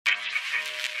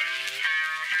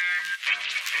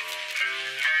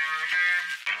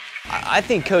I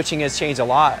think coaching has changed a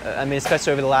lot. I mean,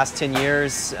 especially over the last 10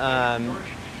 years.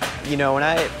 You know, when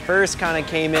I first kind of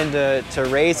came into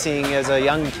racing as a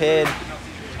young kid,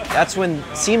 that's when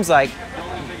it seems like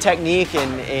technique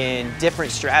and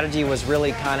different strategy was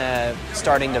really kind of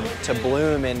starting to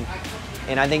bloom. And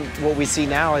I think what we see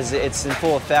now is it's in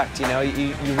full effect. You know,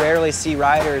 you rarely see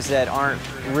riders that aren't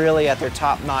really at their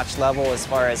top-notch level as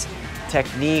far as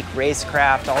technique,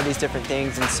 racecraft, all these different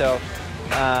things. And so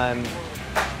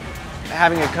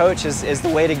having a coach is the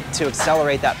way to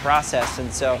accelerate that process.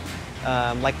 And so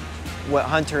like what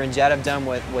Hunter and Jett have done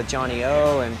with Johnny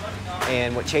O,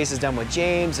 and what Chase has done with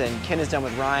James, and Ken has done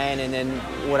with Ryan, and then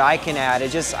what I can add,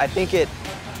 I think it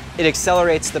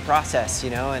accelerates the process, you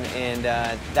know, and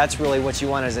that's really what you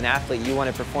want as an athlete. You want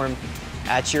to perform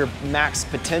at your max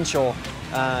potential,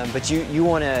 but you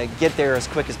want to get there as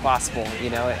quick as possible. You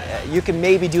know, you can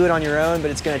maybe do it on your own,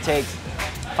 but it's going to take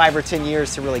 5 or 10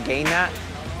 years to really gain that.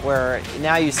 Where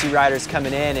now you see riders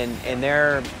coming in and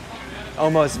they're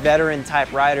almost veteran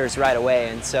type riders right away.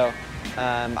 And so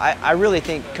I really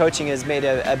think coaching has made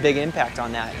a big impact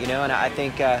on that, you know, and I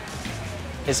think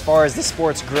as far as the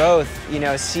sport's growth, you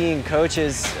know, seeing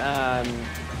coaches,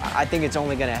 I think it's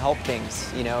only going to help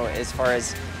things, you know, as far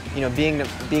as, you know, being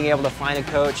able to find a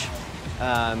coach,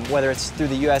 whether it's through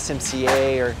the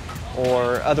USMCA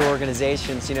or other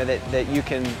organizations, you know, that you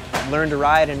can learn to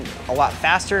ride and a lot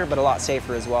faster, but a lot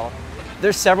safer as well.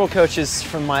 There's several coaches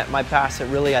from my past that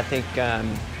really, I think,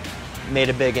 made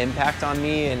a big impact on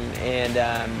me, and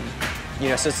you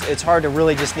know, so it's hard to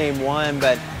really just name one,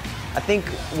 but I think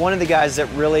one of the guys that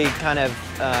really kind of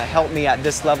helped me at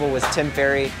this level was Tim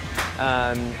Ferry.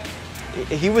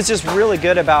 He was just really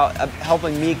good about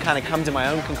helping me kind of come to my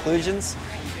own conclusions.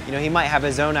 You know, he might have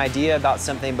his own idea about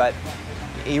something, but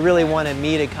he really wanted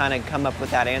me to kind of come up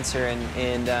with that answer,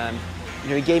 and you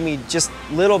know, he gave me just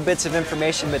little bits of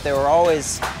information, but they were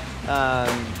always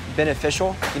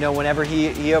beneficial. You know, whenever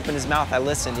he opened his mouth, I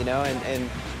listened. You know,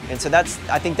 and so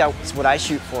I think that's what I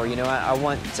shoot for. You know,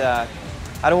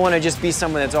 I don't want to just be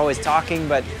someone that's always talking,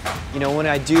 but you know, when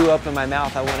I do open my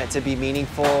mouth, I want it to be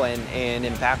meaningful and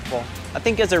impactful. I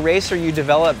think as a racer, you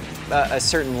develop a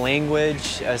certain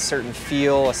language, a certain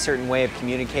feel, a certain way of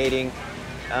communicating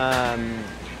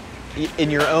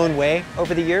in your own way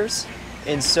over the years.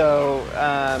 And so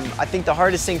I think the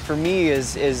hardest thing for me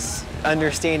is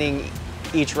understanding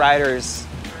each rider's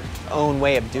own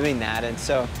way of doing that. And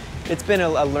so it's been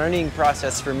a learning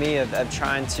process for me of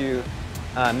trying to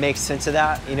make sense of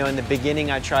that. You know, in the beginning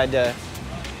I tried to,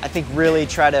 I think, really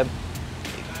try to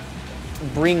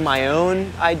bring my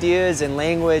own ideas and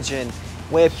language and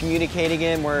way of communicating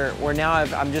in, where now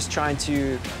I'm just trying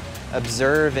to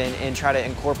observe and try to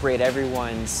incorporate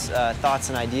everyone's thoughts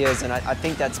and ideas. And I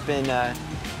think that's been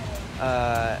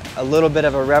a little bit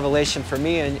of a revelation for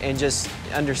me, and just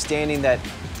understanding that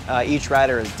each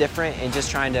rider is different and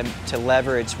just trying to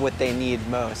leverage what they need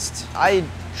most. I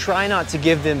try not to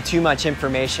give them too much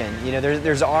information. You know,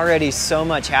 there's already so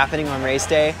much happening on race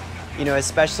day, you know,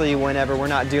 especially whenever we're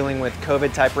not dealing with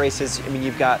COVID type races. I mean,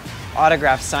 you've got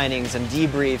autograph signings and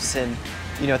debriefs and,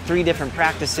 you know, 3 different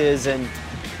practices, and,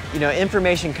 you know,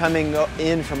 information coming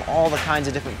in from all the kinds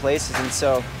of different places. And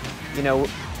so, you know,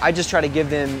 I just try to give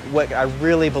them what I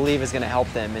really believe is going to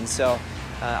help them. And so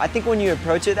I think when you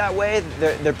approach it that way,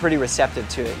 they're pretty receptive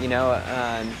to it. You know,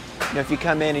 if you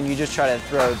come in and you just try to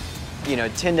throw, you know,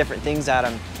 10 different things at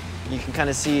them, you can kind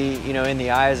of see, you know, in the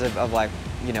eyes of like,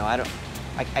 you know,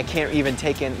 I can't even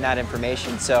take in that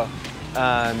information. So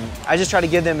I just try to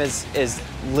give them as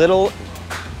little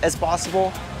as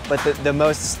possible, but the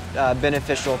most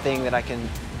beneficial thing that I can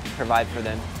provide for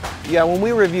them. Yeah, when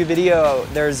we review video,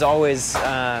 there's always,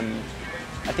 I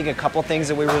think, a couple things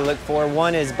that we really look for.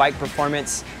 One is bike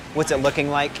performance. What's it looking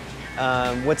like?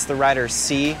 What's the rider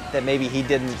see that maybe he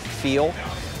didn't feel?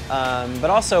 But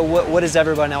also, what is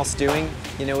everyone else doing?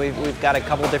 You know, we've got a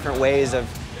couple different ways of,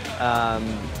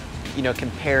 you know,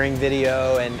 comparing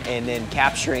video and then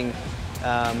capturing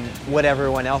what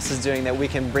everyone else is doing that we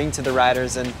can bring to the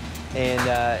riders, and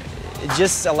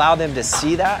just allow them to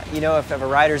see that. You know, if a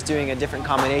rider's doing a different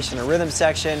combination or rhythm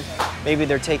section, maybe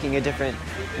they're taking a different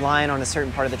line on a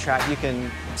certain part of the track, you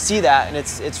can see that, and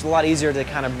it's a lot easier to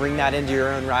kind of bring that into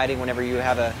your own riding whenever you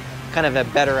have a kind of a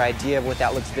better idea of what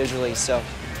that looks visually. So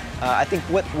I think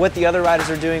what the other riders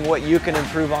are doing, what you can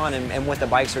improve on, and what the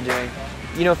bikes are doing.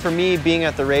 You know, for me, being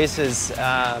at the races,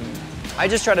 I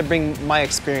just try to bring my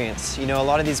experience. You know, a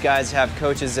lot of these guys have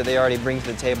coaches that they already bring to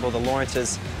the table. The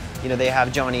Lawrences, you know, they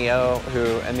have Johnny O,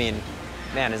 who, I mean,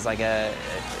 man, is like a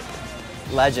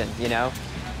legend, you know.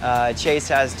 Chase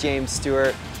has James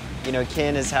Stewart. You know,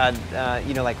 Ken has had,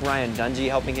 you know, like Ryan Dungey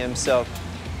helping him. So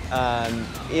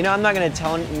You know, I'm not going to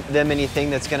tell them anything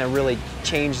that's going to really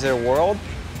change their world,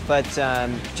 but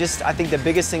just I think the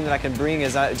biggest thing that I can bring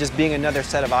is just being another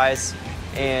set of eyes,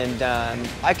 and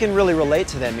I can really relate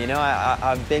to them. You know,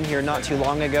 I've been here not too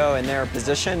long ago in their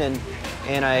position,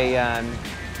 and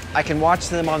I can watch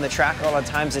them on the track a lot of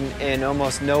times and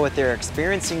almost know what they're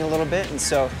experiencing a little bit. And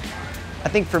so I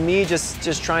think for me,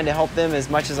 just trying to help them as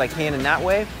much as I can in that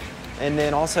way, and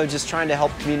then also just trying to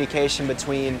help communication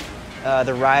between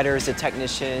the riders, the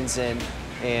technicians, and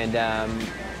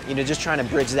you know, just trying to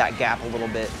bridge that gap a little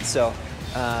bit. So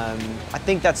I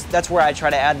think that's where I try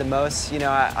to add the most. You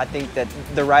know, I think that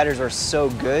the riders are so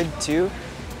good too,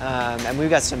 and we've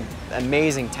got some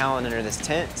amazing talent under this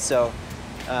tent. So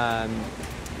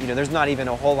you know, there's not even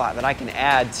a whole lot that I can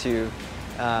add to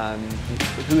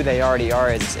who they already are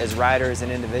as riders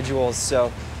and individuals.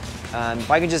 So if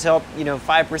I can just help, you know,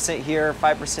 5% here,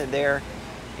 5% there,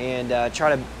 and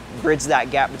try to bridge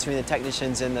that gap between the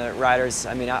technicians and the riders,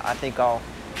 I mean, I think I'll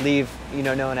leave, you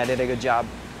know, knowing I did a good job.